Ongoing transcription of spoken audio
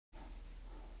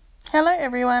Hello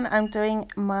everyone, I'm doing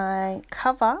my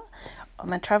cover of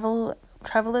my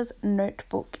Traveler's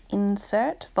Notebook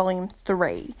insert, volume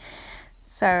 3.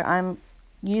 So I'm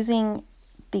using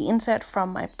the insert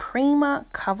from my Prima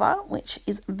cover, which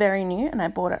is very new, and I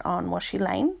bought it on Washi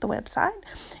Lane, the website.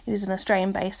 It is an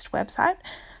Australian-based website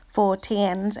for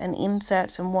TNs and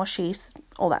inserts and washies,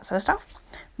 all that sort of stuff.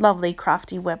 Lovely,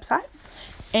 crafty website.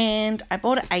 And I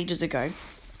bought it ages ago.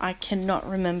 I cannot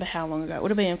remember how long ago. It would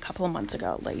have been a couple of months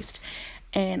ago at least.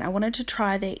 And I wanted to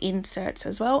try their inserts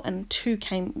as well, and 2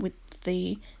 came with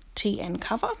the TN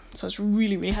cover, so I was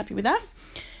really happy with that.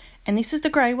 And this is the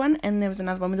grey one, and there was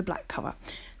another one with a black cover.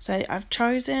 So I've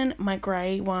chosen my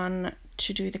grey one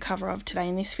to do the cover of today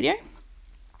in this video.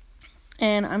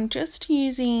 And I'm just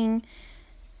using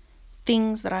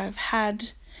things that I've had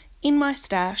in my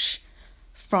stash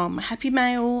from Happy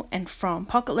Mail and from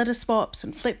pocket letter swaps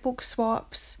and flipbook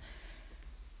swaps,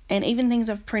 and even things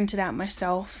I've printed out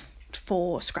myself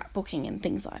for scrapbooking and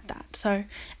things like that. So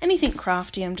anything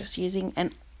crafty I'm just using,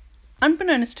 and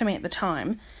unbeknownst to me at the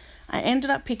time, I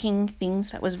ended up picking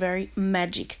things that was very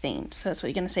magic themed. So that's what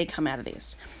you're going to see come out of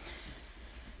this.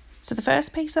 So the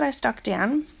first piece that I stuck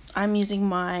down, I'm using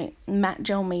my matte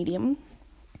gel medium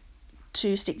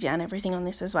to stick down everything on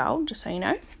this as well, just so you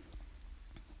know.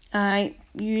 I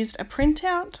used a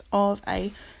printout of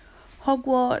a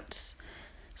Hogwarts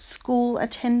school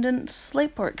attendance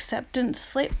slip or acceptance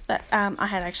slip that I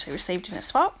had actually received in a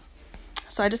swap.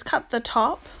 So I just cut the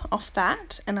top off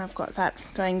that, and I've got that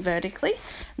going vertically.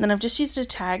 And then I've just used a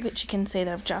tag, which you can see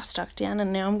that I've just stuck down,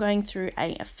 and now I'm going through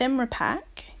a ephemera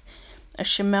pack, a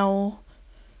Chamel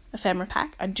ephemera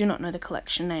pack. I do not know the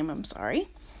collection name, I'm sorry.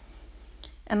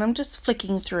 And I'm just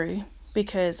flicking through,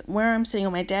 because where I'm sitting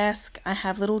on my desk, I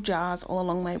have little jars all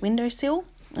along my windowsill,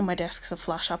 and my desk's are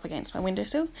flush up against my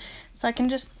windowsill, so I can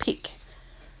just pick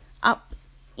up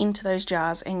into those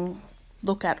jars and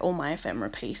look at all my ephemera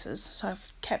pieces. So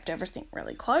I've kept everything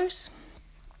really close.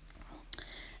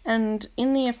 And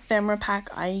in the ephemera pack,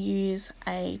 I use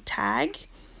a tag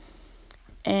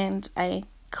and a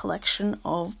collection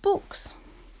of books.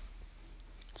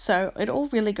 So it all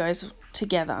really goes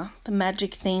together. The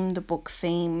magic theme, the book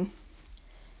theme,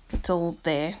 it's all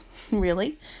there,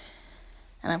 really.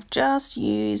 And I've just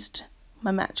used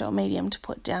my matte gel medium to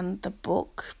put down the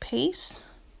book piece.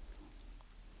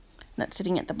 That's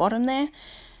sitting at the bottom there.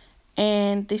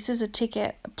 And this is a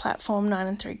ticket, a platform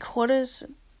 9 3/4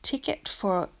 ticket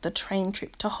for the train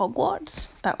trip to Hogwarts.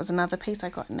 That was another piece I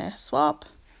got in a swap.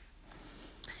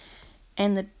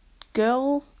 And the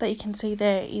girl that you can see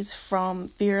there is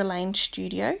from Vera Lane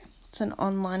Studio. It's an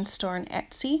online store on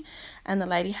Etsy, and the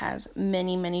lady has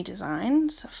many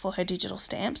designs for her digital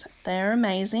stamps. They're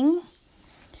amazing,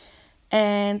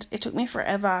 and it took me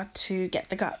forever to get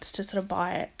the guts to sort of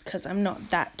buy it, because I'm not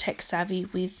that tech savvy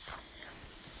with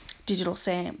digital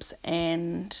stamps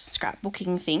and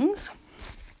scrapbooking things.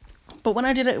 But when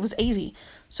I did it, it was easy,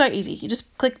 so easy. You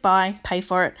just click buy, pay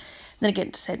for it, and then it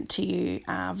gets sent to you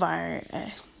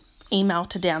via email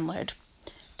to download.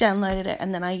 Downloaded it,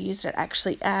 and then I used it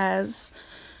actually as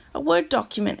a Word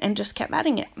document and just kept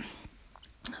adding it.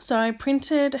 So I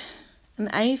printed an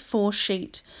A4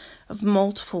 sheet of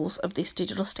multiples of this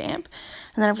digital stamp,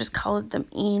 and then I've just coloured them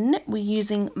in. We're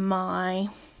using my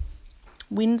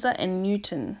Winsor &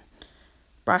 Newton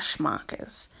brush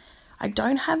markers. I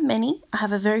don't have many. I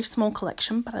have a very small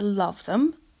collection, but I love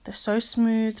them. They're so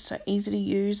smooth, so easy to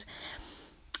use,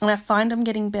 and I find I'm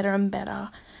getting better and better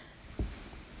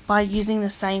by using the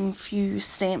same few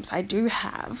stamps I do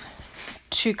have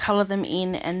to colour them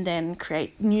in and then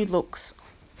create new looks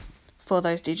for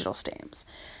those digital stamps.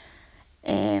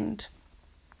 And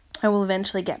I will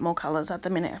eventually get more colours. At the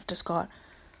minute I've just got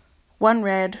one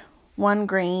red, one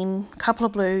green, a couple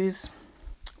of blues,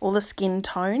 all the skin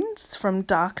tones from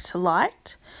dark to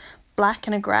light, black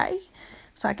and a grey,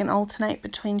 so I can alternate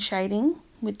between shading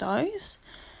with those.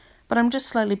 But I'm just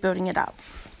slowly building it up.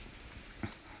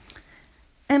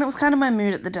 And it was kind of my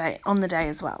mood on the day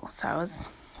as well. So I was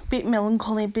a bit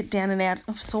melancholy, a bit down and out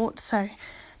of sorts. So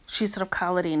she sort of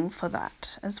coloured in for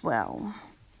that as well.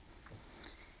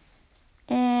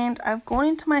 And I've gone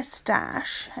into my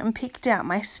stash and picked out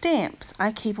my stamps.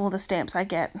 I keep all the stamps I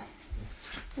get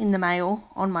in the mail,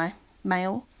 on my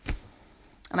mail.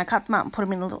 And I cut them out and put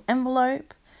them in a little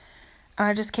envelope. And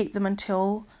I just keep them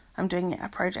until I'm doing a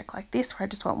project like this where I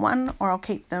just want one, or I'll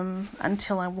keep them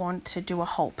until I want to do a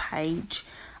whole page.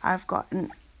 I've got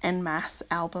an En Masse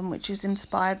album which is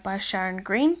inspired by Sharon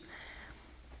Green,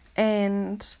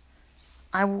 and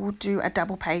I will do a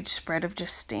double page spread of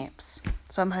just stamps.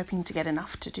 So I'm hoping to get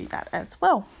enough to do that as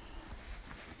well.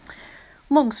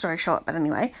 long story short, but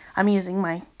anyway, I'm using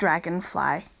my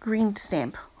Dragonfly green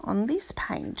stamp on this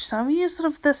page. So I've used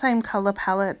sort of the same colour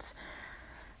palettes,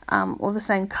 or the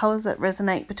same colours that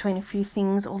resonate between a few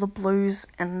things, all the blues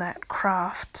and that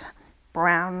craft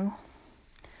brown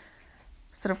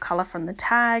sort of colour from the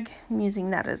tag. I'm using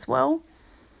that as well.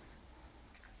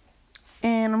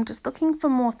 And I'm just looking for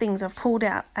more things. I've pulled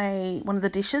out one of the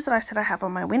dishes that I said I have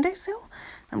on my windowsill.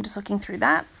 I'm just looking through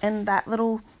that, and that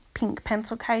little pink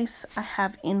pencil case I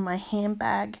have in my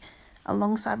handbag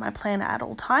alongside my planner at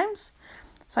all times.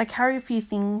 So I carry a few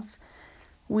things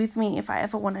with me if I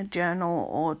ever want to journal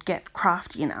or get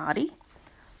crafty and arty.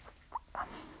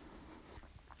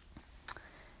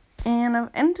 And I've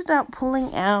ended up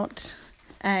pulling out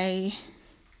a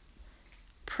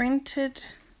printed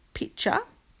picture,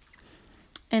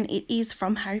 and it is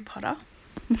from Harry Potter,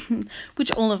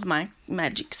 which all of my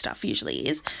magic stuff usually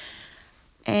is.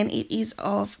 And it is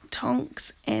of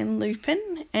Tonks and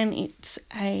Lupin, and it's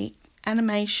a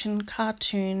animation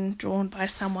cartoon drawn by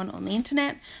someone on the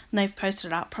internet, and they've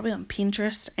posted it up probably on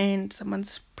Pinterest, and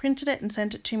someone's printed it and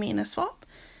sent it to me in a swap.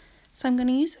 So I'm going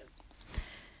to use it,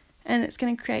 and it's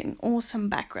going to create an awesome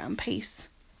background piece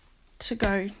to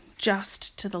go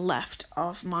just to the left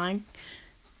of my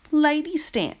lady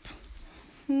stamp.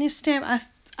 And this stamp,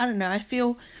 I don't know, I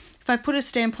feel if I put a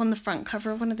stamp on the front cover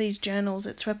of one of these journals,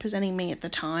 it's representing me at the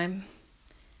time,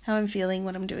 how I'm feeling,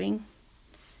 what I'm doing.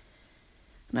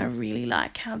 And I really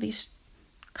like how this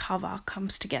cover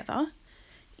comes together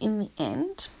in the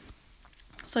end.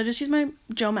 So I just use my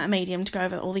gel matte medium to go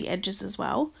over all the edges as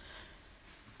well.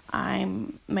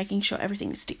 I'm making sure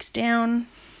everything sticks down,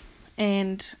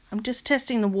 and I'm just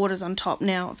testing the waters on top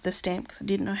now of the stamp because I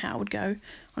didn't know how it would go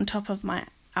on top of my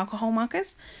alcohol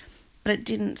markers, but it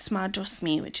didn't smudge or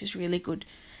smear, which is really good.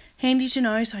 Handy to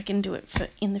know, so I can do it for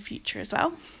in the future as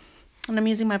well. And I'm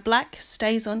using my black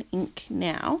StazOn ink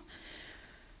now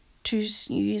to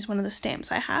use one of the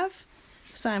stamps I have.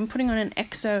 So I'm putting on an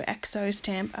XOXO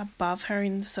stamp above her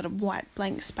in the sort of white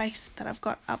blank space that I've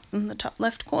got up in the top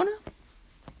left corner.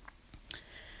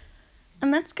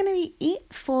 And that's going to be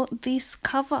it for this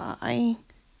cover. I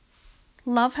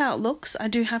love how it looks. I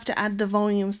do have to add the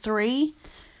volume 3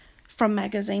 from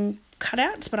magazine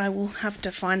cutouts, but I will have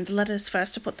to find the letters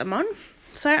first to put them on.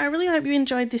 So I really hope you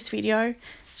enjoyed this video.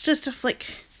 It's just a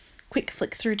quick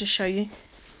flick through to show you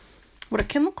what it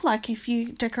can look like if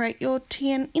you decorate your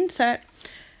TN insert.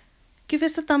 Give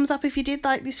us a thumbs up if you did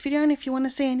like this video, and if you want to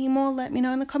see any more, let me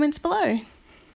know in the comments below.